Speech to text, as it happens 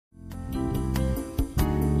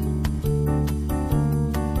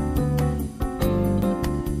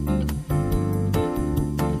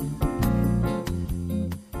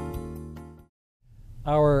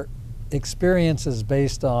Our experience is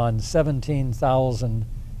based on 17,000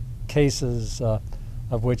 cases,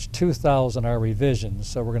 of which 2,000 are revisions.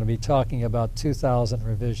 So we're going to be talking about 2,000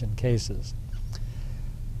 revision cases.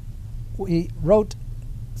 We wrote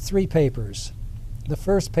 3 papers. The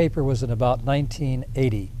first paper was in about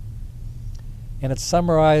 1980, and it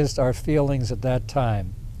summarized our feelings at that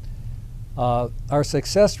time. Our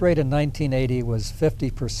success rate in 1980 was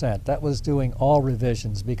 50%. That was doing all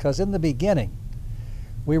revisions, because in the beginning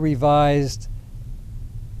we revised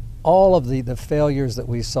all of the failures that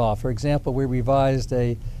we saw. For example, we revised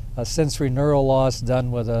a sensory neural loss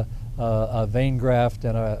done with a vein graft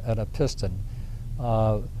and a piston.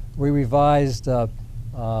 We revised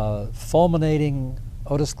fulminating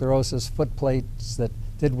otosclerosis foot plates that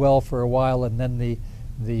did well for a while, and then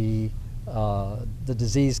the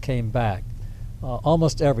disease came back.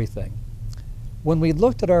 Almost everything. When we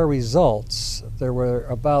looked at our results, there were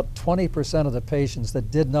about 20% of the patients that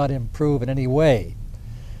did not improve in any way.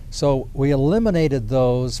 So we eliminated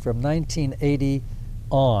those from 1980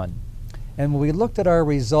 on. And when we looked at our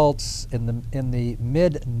results in the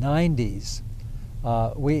mid-90s,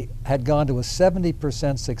 we had gone to a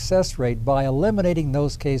 70% success rate by eliminating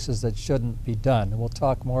those cases that shouldn't be done. And we'll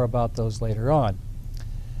talk more about those later on.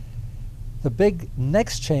 The big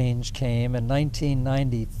next change came in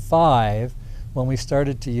 1995 when we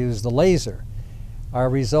started to use the laser. Our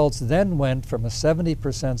results then went from a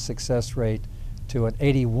 70% success rate to an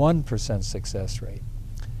 81% success rate.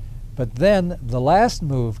 But then the last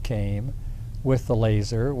move came with the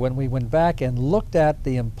laser when we went back and looked at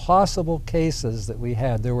the impossible cases that we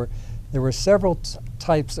had. There were several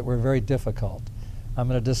types that were very difficult. I'm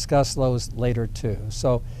going to discuss those later too.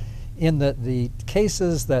 So in the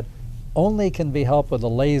cases that only can be helped with a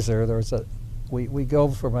laser, we go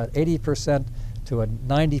from an 80% to a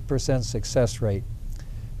 90% success rate.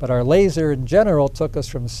 But our laser in general took us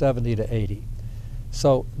from 70 to 80.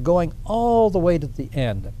 So going all the way to the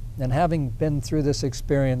end, and having been through this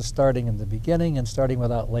experience starting in the beginning and starting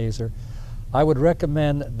without laser, I would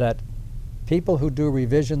recommend that people who do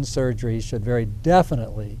revision surgery should very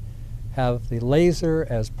definitely have the laser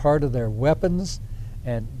as part of their weapons,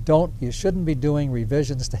 and you shouldn't be doing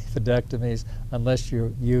revision stapedectomies unless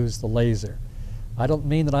you use the laser. I don't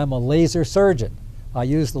mean that I'm a laser surgeon. I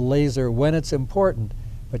use the laser when it's important,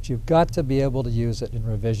 but you've got to be able to use it in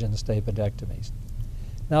revision stapedectomies.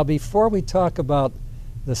 Now, before we talk about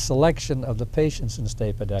the selection of the patients in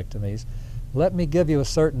stapedectomies, let me give you a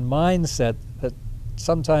certain mindset that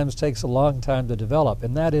sometimes takes a long time to develop,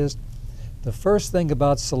 and that is the first thing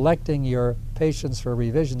about selecting your patients for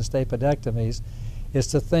revision stapedectomies is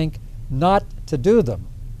to think not to do them.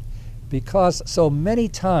 Because so many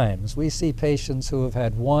times we see patients who have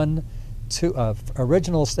had original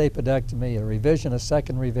stapedectomy, a revision, a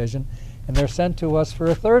second revision, and they're sent to us for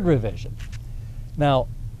a third revision. Now,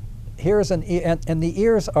 here's and the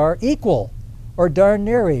ears are equal, or darn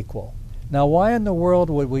near equal. Now, why in the world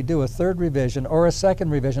would we do a third revision, or a second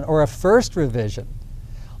revision, or a first revision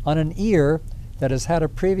on an ear that has had a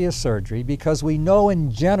previous surgery? Because we know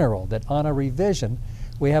in general that on a revision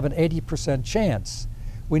we have an 80% chance.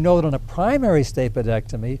 We know that on a primary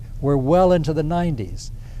stapedectomy we're well into the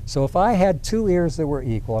 90s. So if I had 2 ears that were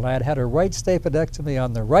equal, and I had had a right stapedectomy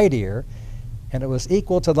on the right ear, and it was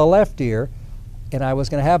equal to the left ear, and I was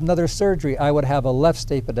going to have another surgery, I would have a left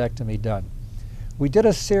stapedectomy done. We did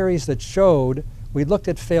a series that showed, we looked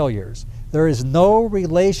at failures. There is no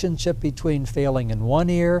relationship between failing in one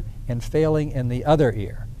ear and failing in the other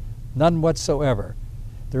ear. None whatsoever.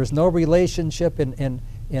 There is no relationship in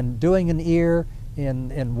doing an ear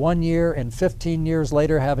in 1 year and 15 years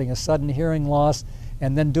later having a sudden hearing loss,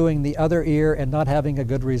 and then doing the other ear and not having a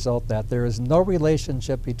good result. There is no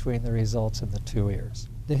relationship between the results in the 2 ears.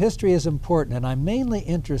 The history is important, and I'm mainly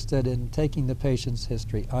interested in taking the patient's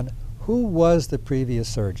history on who was the previous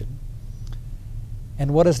surgeon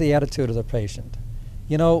and what is the attitude of the patient.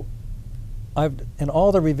 You know, in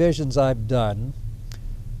all the revisions I've done,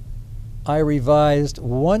 I revised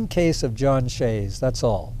 1 case of John Shay's, that's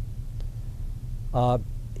all.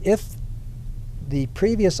 If the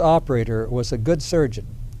previous operator was a good surgeon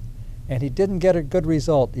and he didn't get a good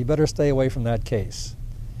result, you better stay away from that case.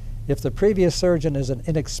 If the previous surgeon is an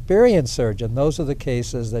inexperienced surgeon, those are the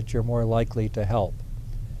cases that you're more likely to help.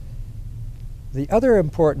 The other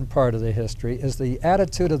important part of the history is the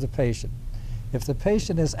attitude of the patient. If the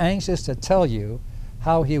patient is anxious to tell you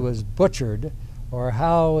how he was butchered or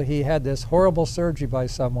how he had this horrible surgery by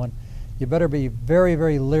someone, you better be very,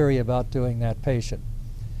 very leery about doing that patient.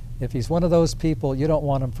 If he's one of those people, you don't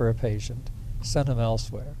want him for a patient. Send him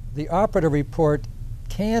elsewhere. The operative report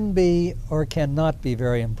can be or cannot be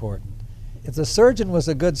very important. If the surgeon was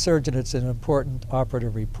a good surgeon, it's an important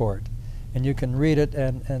operative report, and you can read it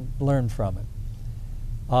and learn from it.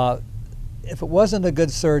 If it wasn't a good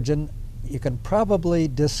surgeon, you can probably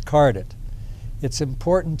discard it. It's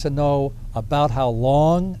important to know about how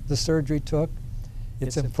long the surgery took.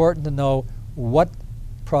 It's important to know what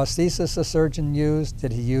prosthesis the surgeon used.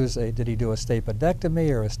 Did he do a stapedectomy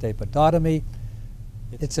or a stapedectomy?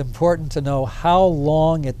 It's important to know how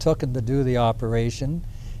long it took him to do the operation.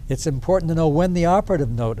 It's important to know when the operative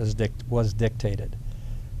note was dictated.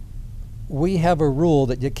 We have a rule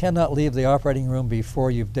that you cannot leave the operating room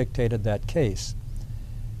before you've dictated that case.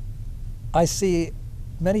 I see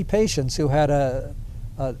many patients who had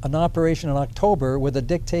an operation in October with a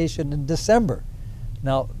dictation in December.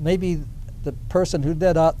 Now, maybe the person who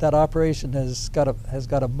did that operation has got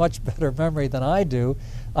a much better memory than I do.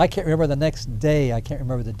 I can't remember the next day. I can't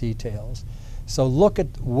remember the details. So look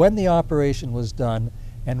at when the operation was done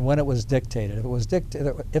and when it was dictated.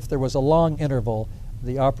 If there was a long interval,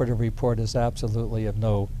 the operative report is absolutely of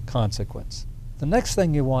no consequence. The next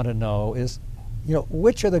thing you want to know is,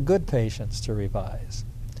 which are the good patients to revise?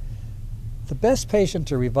 The best patient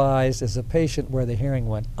to revise is a patient where the hearing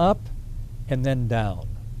went up and then down.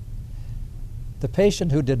 The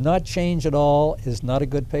patient who did not change at all is not a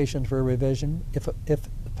good patient for a revision if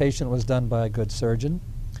the patient was done by a good surgeon.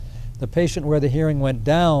 The patient where the hearing went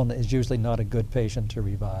down is usually not a good patient to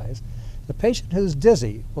revise. The patient who's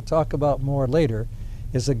dizzy, we'll talk about more later,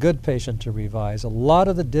 is a good patient to revise. A lot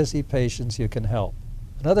of the dizzy patients you can help.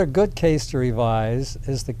 Another good case to revise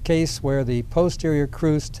is the case where the posterior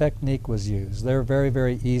cruce technique was used. They're very,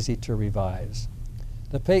 very easy to revise.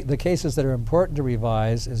 The cases that are important to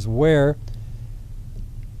revise is where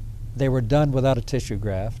they were done without a tissue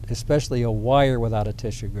graft, especially a wire without a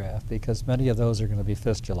tissue graft, because many of those are going to be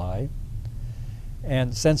fistulae.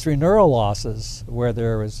 And sensory neural losses where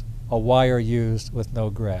there is a wire used with no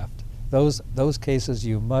graft. Those cases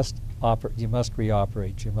you must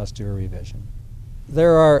reoperate, you must do a revision.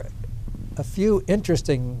 There are a few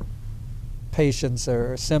interesting patients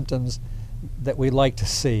or symptoms that we like to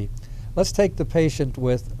see. Let's take the patient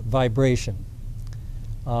with vibration.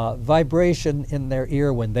 Vibration in their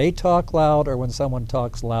ear when they talk loud or when someone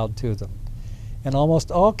talks loud to them. In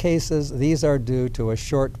almost all cases, these are due to a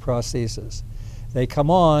short prosthesis. They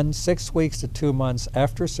come on 6 weeks to 2 months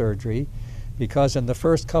after surgery because in the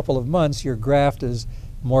first couple of months your graft is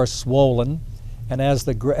more swollen, and as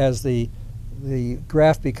the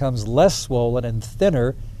graft becomes less swollen and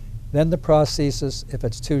thinner, then the prosthesis, if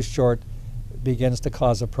it's too short, begins to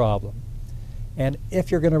cause a problem. And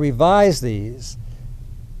if you're going to revise these,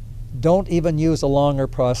 don't even use a longer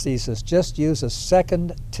prosthesis. Just use a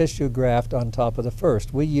second tissue graft on top of the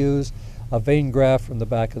first. We use a vein graft from the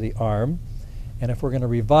back of the arm, and if we're going to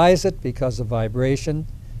revise it because of vibration,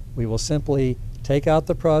 we will simply take out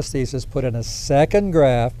the prosthesis, put in a second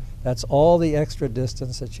graft. That's all the extra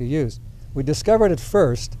distance that you use. We discovered it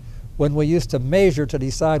first when we used to measure to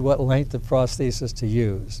decide what length of prosthesis to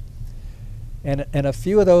use. And in a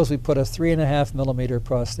few of those we put a 3.5 millimeter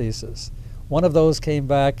prosthesis. One of those came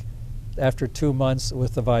back after 2 months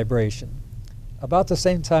with the vibration. About the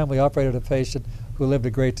same time we operated a patient who lived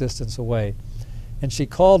a great distance away. And she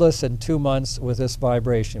called us in 2 months with this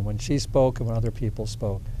vibration when she spoke and when other people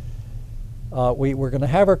spoke. We were going to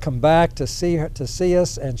have her come back to see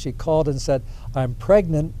us, and she called and said, "I'm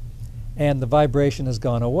pregnant and the vibration has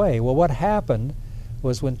gone away." Well, what happened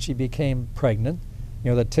was when she became pregnant,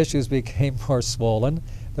 the tissues became more swollen.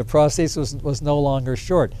 The prosthesis was no longer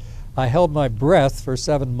short. I held my breath for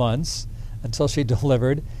 7 months until she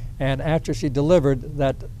delivered, and after she delivered,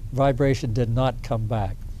 that vibration did not come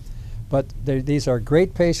back. But these are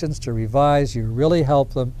great patients to revise. You really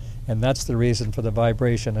help them, and that's the reason for the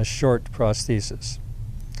vibration, a short prosthesis.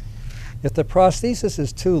 If the prosthesis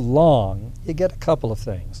is too long, you get a couple of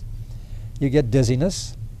things. You get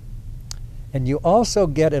dizziness, and you also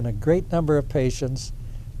get, in a great number of patients,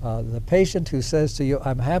 the patient who says to you,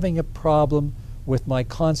 "I'm having a problem with my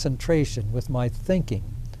concentration, with my thinking.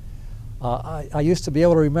 I used to be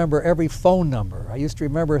able to remember every phone number. I used to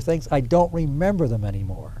remember things. I don't remember them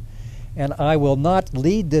anymore." And I will not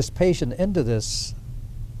lead this patient into this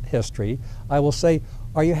history. I will say,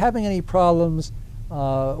 "Are you having any problems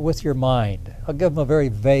with your mind?" I'll give them a very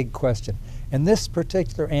vague question. And this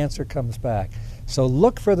particular answer comes back. So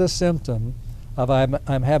look for the symptom of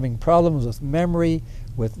I'm having problems with memory,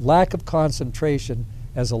 with lack of concentration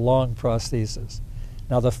as a long prosthesis.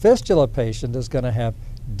 Now the fistula patient is going to have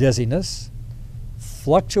dizziness,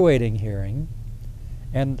 fluctuating hearing,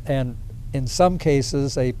 and in some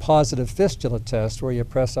cases a positive fistula test where you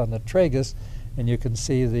press on the tragus and you can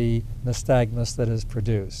see the nystagmus that is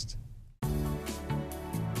produced.